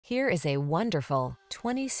Here is a wonderful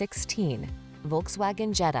 2016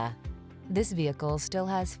 Volkswagen Jetta. This vehicle still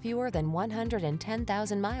has fewer than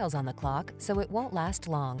 110,000 miles on the clock, so it won't last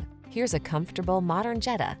long. Here's a comfortable, modern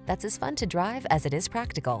Jetta that's as fun to drive as it is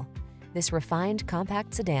practical. This refined,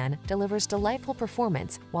 compact sedan delivers delightful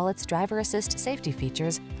performance, while its driver assist safety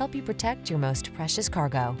features help you protect your most precious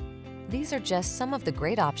cargo. These are just some of the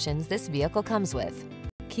great options this vehicle comes with: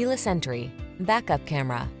 keyless entry, backup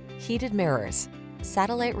camera, heated mirrors,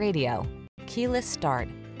 satellite radio, keyless start,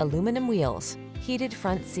 aluminum wheels, heated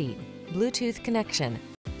front seat, Bluetooth connection,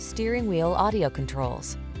 steering wheel audio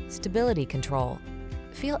controls, stability control.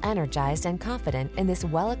 Feel energized and confident in this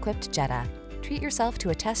well-equipped Jetta. Treat yourself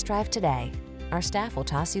to a test drive today. Our staff will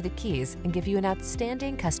toss you the keys and give you an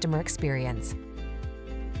outstanding customer experience.